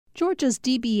Georgia's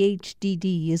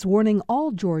DBHDD is warning all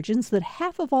Georgians that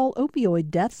half of all opioid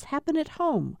deaths happen at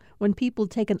home when people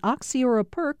take an oxy or a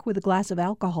perk with a glass of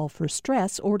alcohol for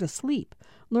stress or to sleep.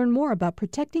 Learn more about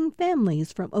protecting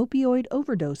families from opioid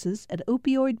overdoses at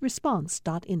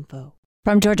opioidresponse.info.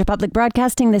 From Georgia Public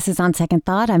Broadcasting, this is On Second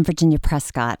Thought. I'm Virginia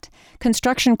Prescott.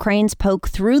 Construction cranes poke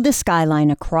through the skyline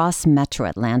across metro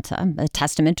Atlanta, a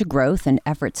testament to growth and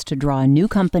efforts to draw new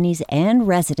companies and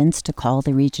residents to call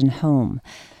the region home.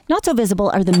 Not so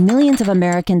visible are the millions of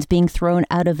Americans being thrown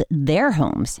out of their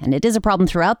homes, and it is a problem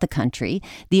throughout the country.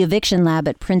 The Eviction Lab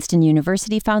at Princeton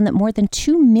University found that more than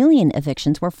 2 million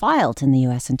evictions were filed in the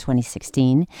U.S. in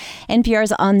 2016.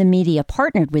 NPR's On the Media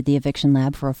partnered with the Eviction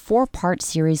Lab for a 4-part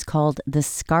series called The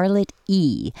Scarlet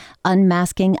E,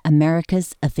 Unmasking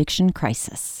America's Eviction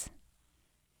Crisis.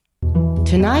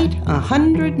 Tonight,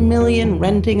 100 million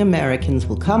renting Americans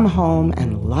will come home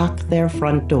and lock their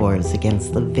front doors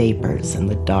against the vapors and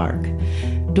the dark.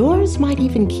 Doors might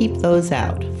even keep those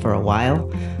out for a while.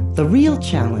 The real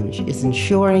challenge is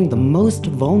ensuring the most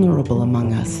vulnerable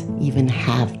among us even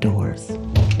have doors.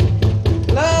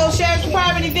 Hello, Sheriff's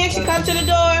Department eviction, come to the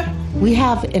door. We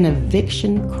have an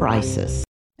eviction crisis.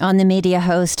 On the Media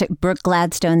host, Brooke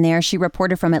Gladstone there. She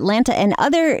reported from Atlanta and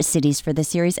other cities for the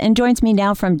series and joins me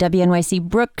now from WNYC.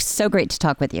 Brooke, so great to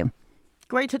talk with you.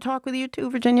 Great to talk with you too,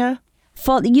 Virginia.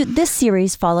 This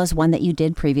series follows one that you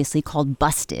did previously called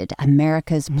Busted,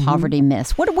 America's Poverty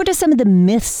Myths. What are some of the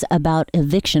myths about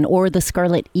eviction, or the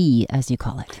Scarlet E, as you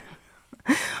call it?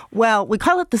 Well, we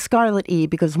call it the Scarlet E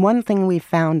because one thing we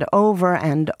found over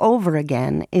and over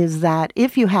again is that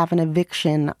if you have an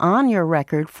eviction on your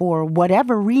record for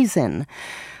whatever reason,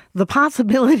 the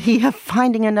possibility of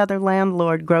finding another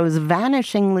landlord grows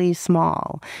vanishingly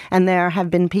small. And there have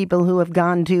been people who have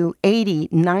gone to 80,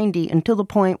 90, until the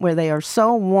point where they are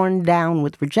so worn down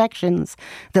with rejections,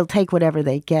 they'll take whatever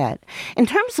they get. In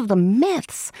terms of the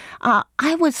myths,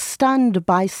 I was stunned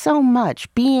by so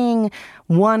much. Being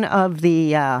one of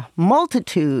the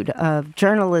multitude of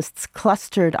journalists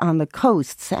clustered on the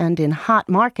coasts and in hot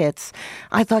markets,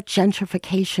 I thought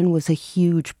gentrification was a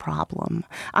huge problem.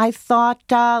 I thought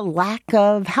lack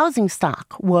of housing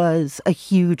stock was a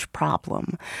huge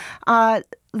problem.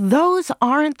 Those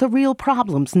aren't the real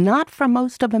problems, not for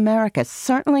most of America,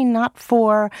 certainly not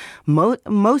for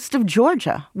most of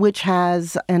Georgia, which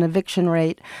has an eviction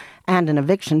rate and an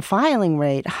eviction filing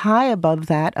rate high above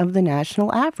that of the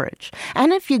national average.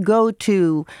 And if you go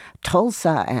to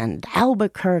Tulsa and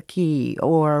Albuquerque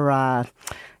or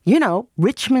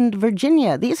Richmond,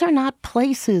 Virginia, these are not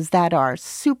places that are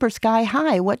super sky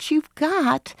high. What you've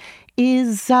got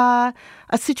is a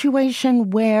situation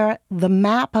where the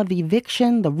map of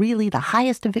eviction, the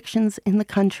highest evictions in the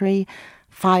country,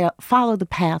 follow the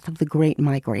path of the Great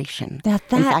Migration. That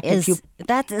is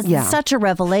such a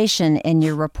revelation in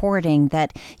your reporting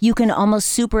that you can almost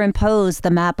superimpose the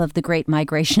map of the Great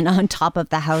Migration on top of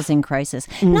the housing crisis.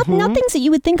 Not things that you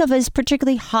would think of as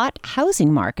particularly hot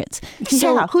housing markets.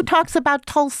 So, who talks about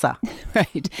Tulsa?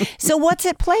 Right. So what's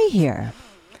at play here?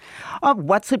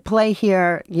 What's at play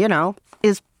here,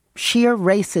 is sheer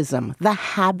racism, the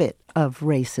habit of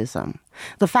racism.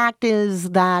 The fact is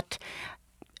that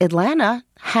Atlanta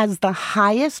has the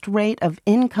highest rate of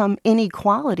income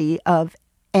inequality of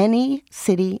any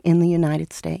city in the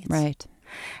United States. Right.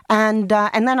 And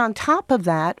then on top of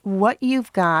that, what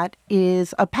you've got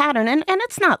is a pattern, and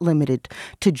it's not limited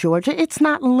to Georgia. It's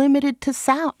not limited to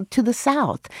the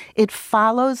South. It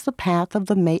follows the path of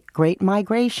the Great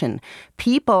Migration.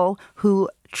 People who,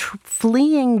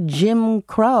 fleeing Jim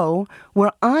Crow,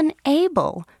 were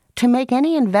unable to make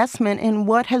any investment in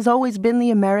what has always been the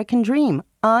American dream,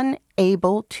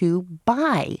 unable to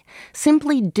buy,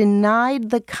 simply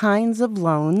denied the kinds of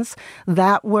loans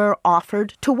that were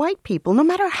offered to white people, no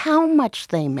matter how much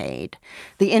they made.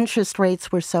 The interest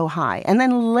rates were so high. And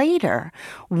then later,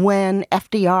 when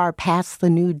FDR passed the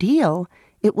New Deal,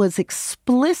 it was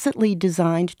explicitly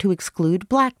designed to exclude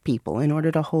black people in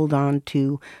order to hold on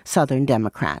to Southern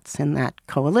Democrats in that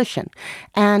coalition.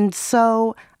 And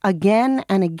so again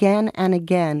and again and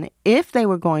again, if they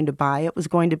were going to buy, it was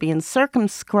going to be in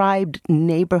circumscribed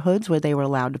neighborhoods where they were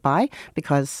allowed to buy,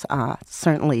 because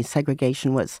certainly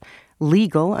segregation was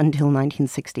legal until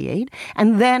 1968.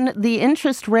 And then the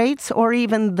interest rates or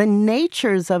even the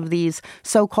natures of these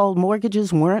so-called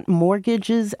mortgages weren't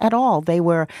mortgages at all. They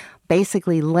were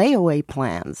basically layaway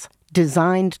plans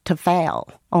designed to fail,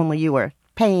 only you were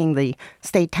paying the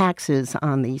state taxes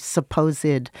on the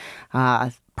supposed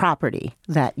property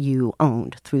that you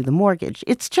owned through the mortgage.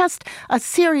 It's just a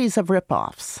series of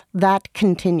ripoffs that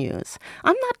continues.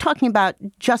 I'm not talking about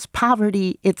just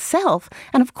poverty itself.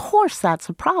 And of course, that's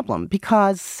a problem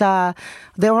because there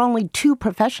were only 2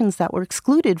 professions that were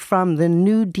excluded from the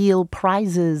New Deal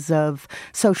prizes of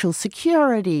Social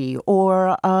Security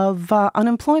or of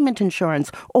unemployment insurance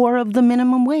or of the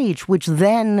minimum wage, which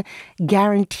then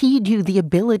guaranteed you the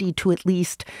ability to at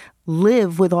least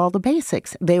live with all the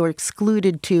basics. They were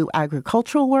excluded to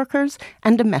agricultural workers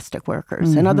and domestic workers.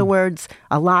 Mm-hmm. In other words,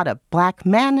 a lot of black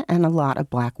men and a lot of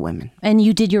black women. And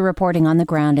you did your reporting on the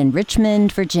ground in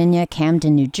Richmond, Virginia,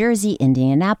 Camden, New Jersey,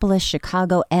 Indianapolis,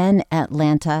 Chicago, and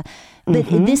Atlanta. But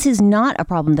this is not a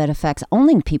problem that affects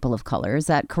only people of color. Is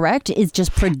that correct? It's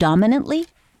just predominantly?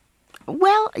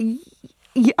 Well,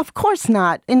 of course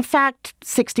not. In fact,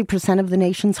 60% of the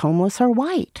nation's homeless are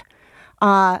white.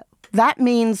 That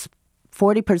means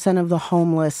 40% of the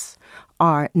homeless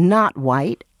are not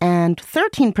white, and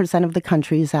 13% of the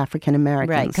country is African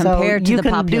American. Right, compared to the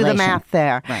population. You can do the math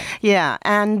there. Right. Yeah,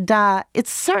 and it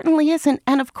certainly isn't.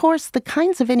 And of course, the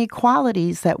kinds of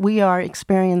inequalities that we are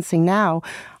experiencing now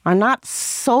are not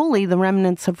solely the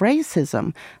remnants of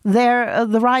racism. They're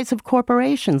the rise of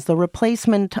corporations, the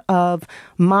replacement of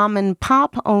mom and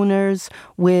pop owners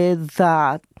with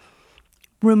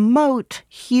remote,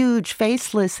 huge,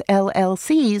 faceless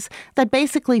LLCs that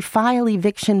basically file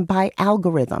eviction by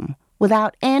algorithm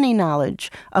without any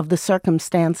knowledge of the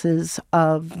circumstances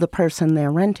of the person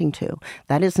they're renting to.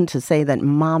 That isn't to say that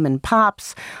mom and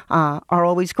pops are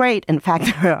always great. In fact,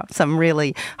 there are some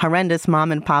really horrendous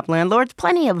mom and pop landlords,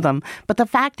 plenty of them. But the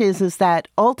fact is that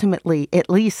ultimately,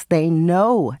 at least they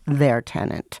know their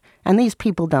tenant. And these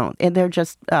people don't. They're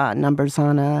just numbers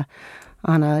on a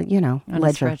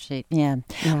ledger. A spreadsheet, yeah.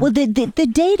 Well, the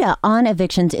data on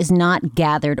evictions is not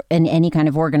gathered in any kind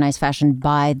of organized fashion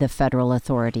by the federal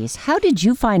authorities. How did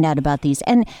you find out about these?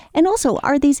 And also,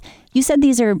 are these, you said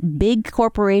these are big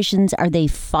corporations. Are they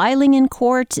filing in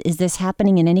court? Is this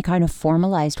happening in any kind of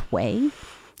formalized way?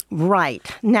 Right.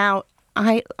 Now,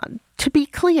 to be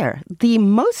clear,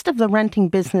 most of the renting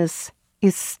business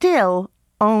is still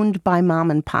owned by mom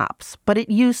and pops, but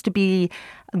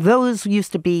those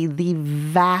used to be the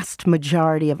vast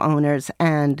majority of owners,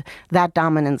 and that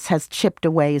dominance has chipped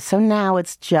away. So now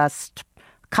it's just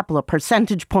a couple of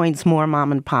percentage points more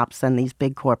mom and pops than these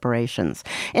big corporations.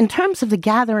 In terms of the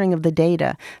gathering of the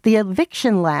data, the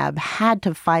Eviction Lab had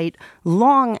to fight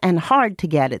long and hard to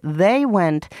get it. They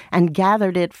went and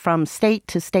gathered it from state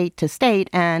to state to state,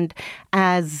 and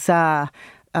as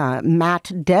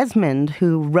Matt Desmond,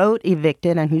 who wrote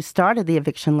Evicted and who started the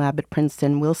Eviction Lab at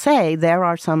Princeton, will say there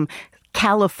are some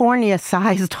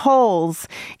California-sized holes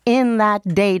in that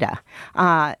data.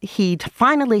 He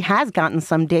finally has gotten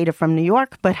some data from New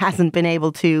York, but hasn't been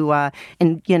able to,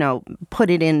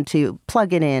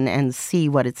 plug it in and see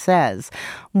what it says.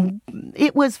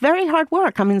 It was very hard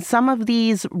work. I mean, some of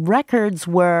these records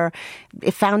were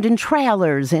found in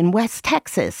trailers in West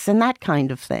Texas and that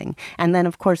kind of thing. And then,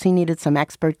 of course, he needed some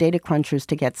expert data crunchers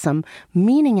to get some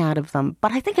meaning out of them.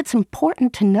 But I think it's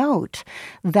important to note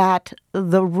that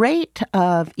the rate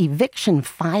of eviction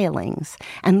filings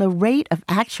and the rate of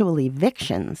actual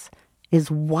evictions is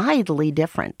widely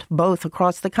different, both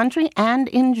across the country and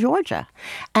in Georgia.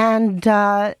 And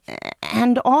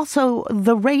also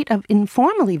the rate of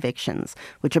informal evictions,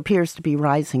 which appears to be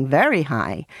rising very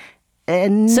high,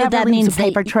 so that leaves means a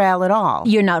paper trail at all.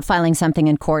 You're not filing something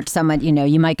in court. Someone,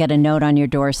 you might get a note on your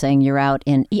door saying you're out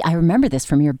in... I remember this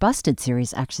from your Busted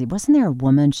series, actually. Wasn't there a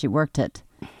woman, she worked at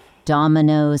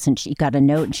Domino's, and she got a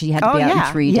note and she had to be out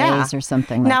in 3 days or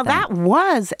something like that. Now, that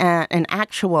was an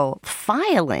actual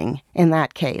filing in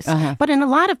that case. But in a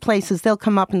lot of places, they'll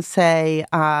come up and say,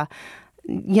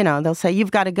 they'll say,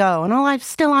 you've got to go. And, I'm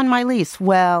still on my lease.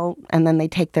 Well, and then they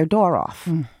take their door off,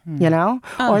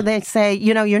 Or they say,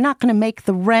 you're not going to make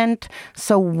the rent,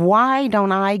 so why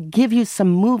don't I give you some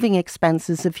moving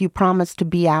expenses if you promise to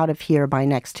be out of here by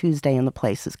next Tuesday and the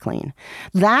place is clean?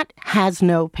 That has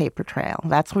no paper trail.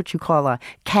 That's what you call a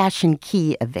cash and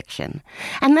key eviction.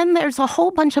 And then there's a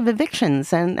whole bunch of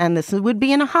evictions, and this would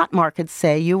be in a hot market.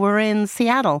 Say you were in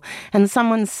Seattle, and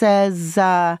someone says,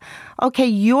 okay,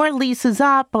 your lease is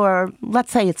up, or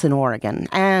let's say it's in Oregon,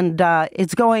 and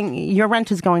your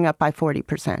rent is going up by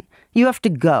 40%. You have to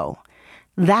go.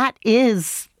 That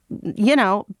is,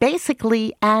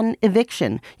 basically an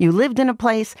eviction. You lived in a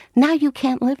place, now you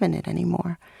can't live in it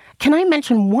anymore. Can I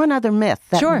mention one other myth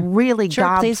that really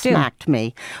gobsmacked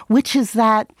me, which is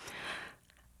that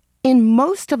in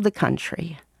most of the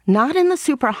country, not in the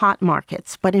super hot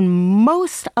markets, but in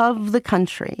most of the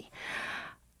country,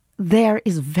 there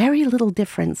is very little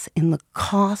difference in the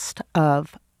cost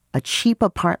of a cheap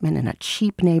apartment in a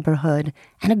cheap neighborhood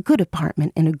and a good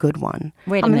apartment in a good one.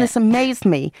 Wait a minute. This amazed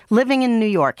me living in New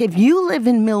York. If you live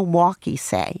in Milwaukee,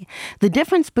 say, the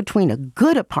difference between a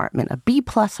good apartment, a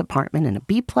B-plus apartment in a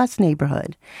B-plus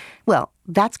neighborhood, well,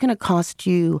 that's going to cost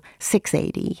you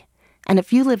 $680. And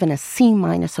if you live in a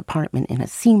C-minus apartment in a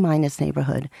C-minus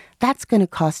neighborhood, that's going to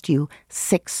cost you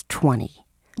 $620.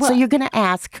 Well, so you're going to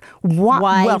ask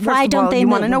why? Well, why don't they move? You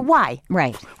move? want to know why?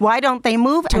 Right. Why don't they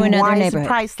move? To and another why neighborhood? Is the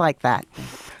price like that?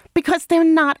 Because they're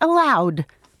not allowed.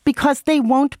 Because they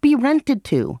won't be rented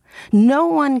to. No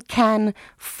one can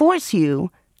force you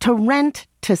to rent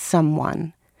to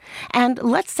someone. And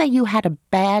let's say you had a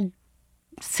bad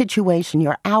situation,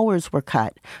 your hours were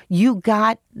cut, you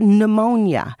got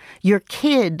pneumonia, your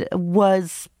kid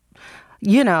was,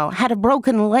 had a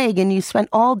broken leg and you spent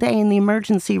all day in the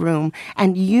emergency room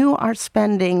and you are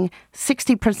spending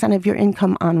 60% of your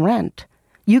income on rent.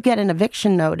 You get an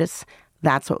eviction notice.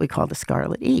 That's what we call the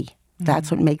Scarlet E. That's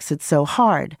what makes it so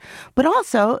hard. But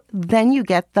also, then you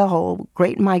get the whole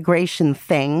great migration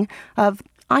thing of,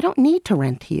 I don't need to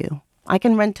rent to you. I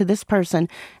can rent to this person.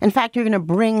 In fact, you're going to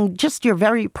bring, just your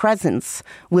very presence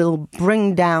will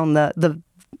bring down the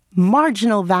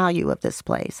marginal value of this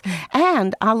place.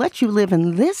 And I'll let you live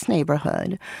in this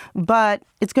neighborhood, but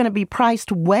it's going to be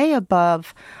priced way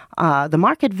above the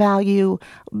market value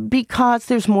because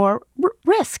there's more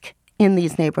risk in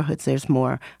these neighborhoods. There's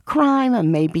more crime,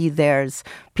 and maybe there's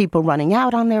people running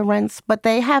out on their rents. But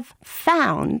they have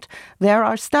found, there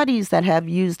are studies that have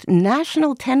used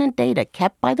national tenant data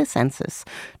kept by the census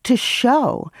to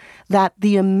show that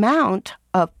the amount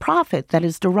of profit that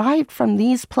is derived from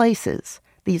these places,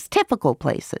 these typical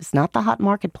places, not the hot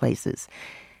market places,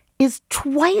 is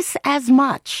twice as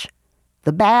much.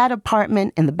 The bad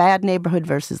apartment in the bad neighborhood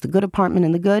versus the good apartment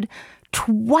in the good,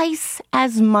 twice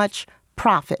as much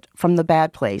profit from the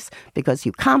bad place because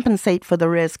you compensate for the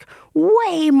risk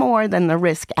way more than the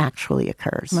risk actually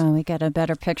occurs. Well, we get a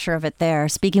better picture of it there.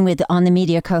 Speaking with On the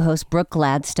Media co-host Brooke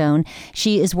Gladstone,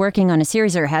 she is working on a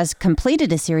series or has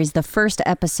completed a series. The first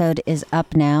episode is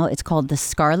up now. It's called The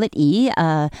Scarlet E.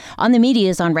 On the Media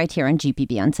is on right here on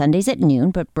GPB on Sundays at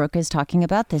noon, but Brooke is talking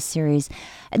about this series.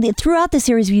 Throughout the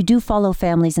series, we do follow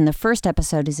families, and the first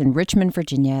episode is in Richmond,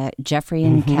 Virginia. Jeffrey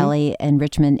and Kelly in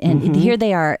Richmond, and here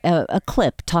they are, a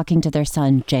clip talking to their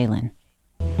son, Jalen.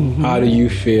 How do you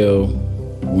feel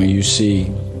when you see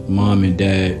mom and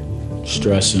dad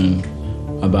stressing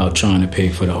about trying to pay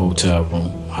for the hotel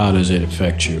room? How does it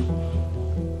affect you?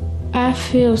 I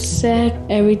feel sad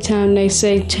every time they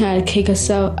say try to kick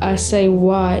us out. I say,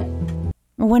 why?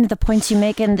 One of the points you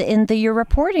make in your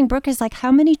reporting, Brooke, is like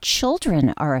how many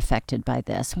children are affected by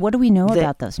this? What do we know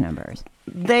about those numbers?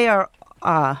 They are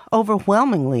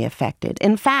overwhelmingly affected.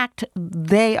 In fact,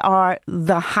 they are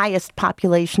the highest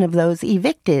population of those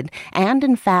evicted. And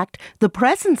in fact, the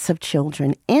presence of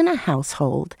children in a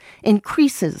household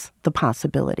increases the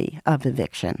possibility of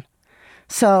eviction.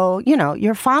 So,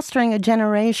 you're fostering a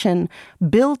generation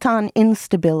built on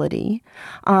instability.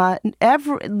 There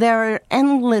are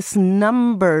endless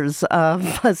numbers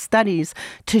of studies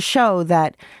to show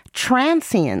that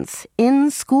transience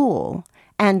in school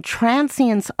and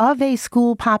transience of a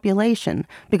school population,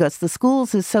 because the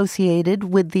schools associated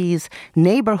with these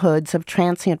neighborhoods of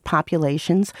transient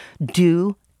populations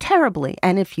do terribly.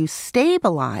 And if you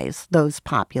stabilize those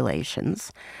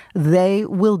populations, they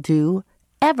will do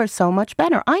ever so much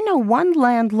better. I know one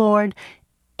landlord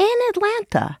in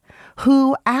Atlanta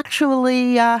who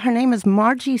actually, her name is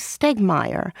Margie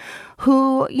Stegmeyer,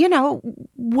 who,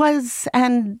 was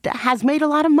and has made a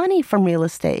lot of money from real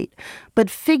estate, but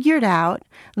figured out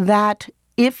that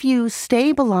if you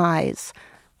stabilize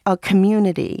a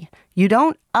community, you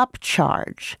don't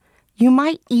upcharge. You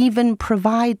might even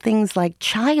provide things like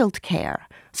childcare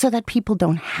so that people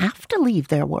don't have to leave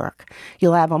their work.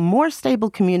 You'll have a more stable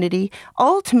community.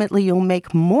 Ultimately, you'll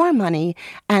make more money,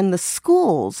 and the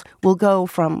schools will go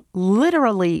from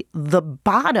literally the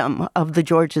bottom of the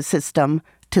Georgia system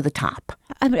to the top,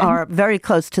 or very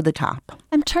close to the top.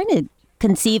 I'm trying to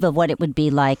conceive of what it would be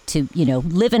like to,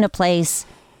 live in a place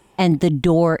and the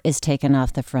door is taken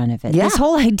off the front of it. Yeah. This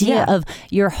whole idea of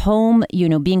your home,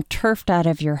 being turfed out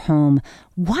of your home.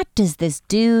 What does this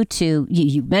do to,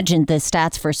 you mentioned the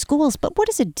stats for schools, but what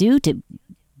does it do to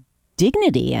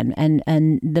dignity and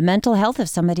the mental health of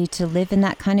somebody to live in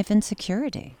that kind of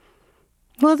insecurity?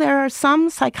 Well, there are some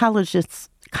psychologists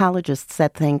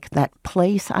that think that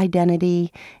place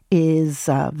identity is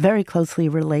very closely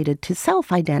related to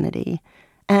self-identity.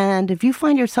 And if you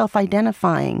find yourself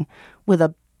identifying with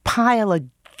a pile of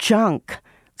junk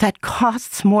that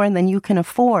costs more than you can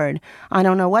afford. I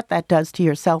don't know what that does to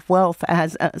your self-wealth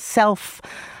as a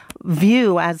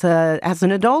self-view as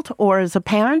an adult or as a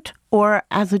parent or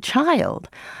as a child.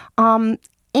 In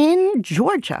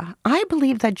Georgia, I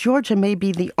believe that Georgia may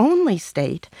be the only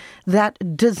state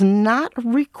that does not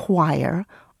require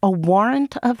a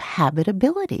warrant of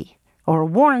habitability or a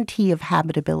warranty of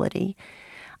habitability.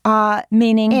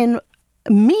 Meaning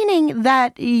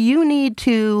that you need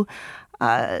to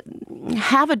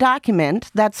have a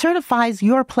document that certifies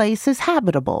your place is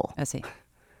habitable. I see.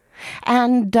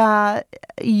 And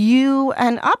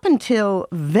up until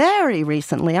very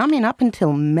recently, up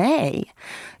until May,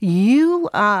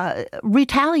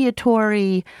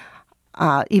 retaliatory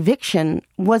eviction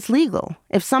was legal.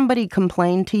 If somebody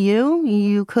complained to you,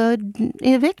 you could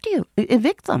evict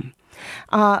them.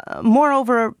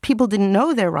 Moreover, people didn't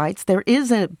know their rights. There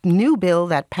is a new bill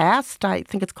that passed. I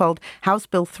think it's called House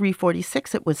Bill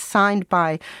 346. It was signed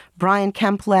by Brian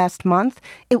Kemp last month.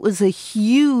 It was a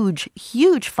huge,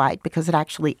 huge fight because it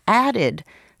actually added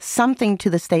something to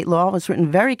the state law. It was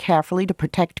written very carefully to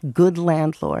protect good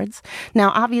landlords.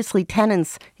 Now, obviously,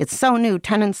 tenants, it's so new,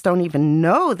 tenants don't even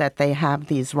know that they have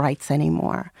these rights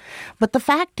anymore. But the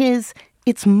fact is,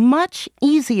 it's much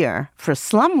easier for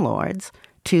slumlords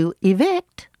to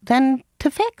evict than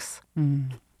to fix.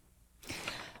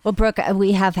 Well, Brooke,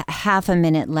 we have half a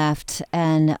minute left,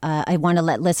 and I want to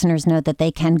let listeners know that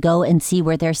they can go and see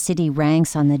where their city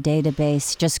ranks on the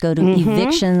database. Just go to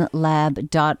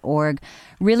evictionlab.org.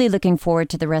 Really looking forward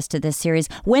to the rest of this series.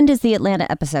 When does the Atlanta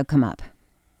episode come up?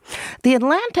 The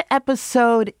Atlanta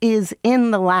episode is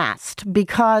in the last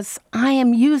because I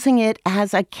am using it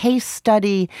as a case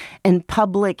study in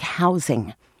public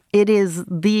housing. It is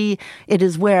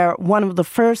where one of the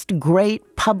first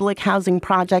great public housing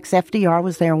projects, FDR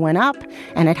was there, went up,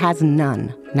 and it has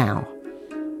none now.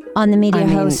 On the media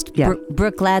host, yeah.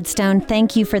 Brooke Gladstone,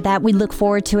 thank you for that. We look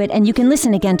forward to it. And you can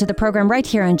listen again to the program right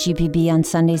here on GPB on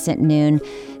Sundays at noon.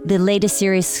 The latest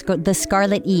series, The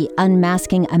Scarlet E,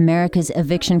 Unmasking America's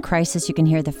Eviction Crisis. You can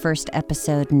hear the first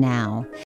episode now.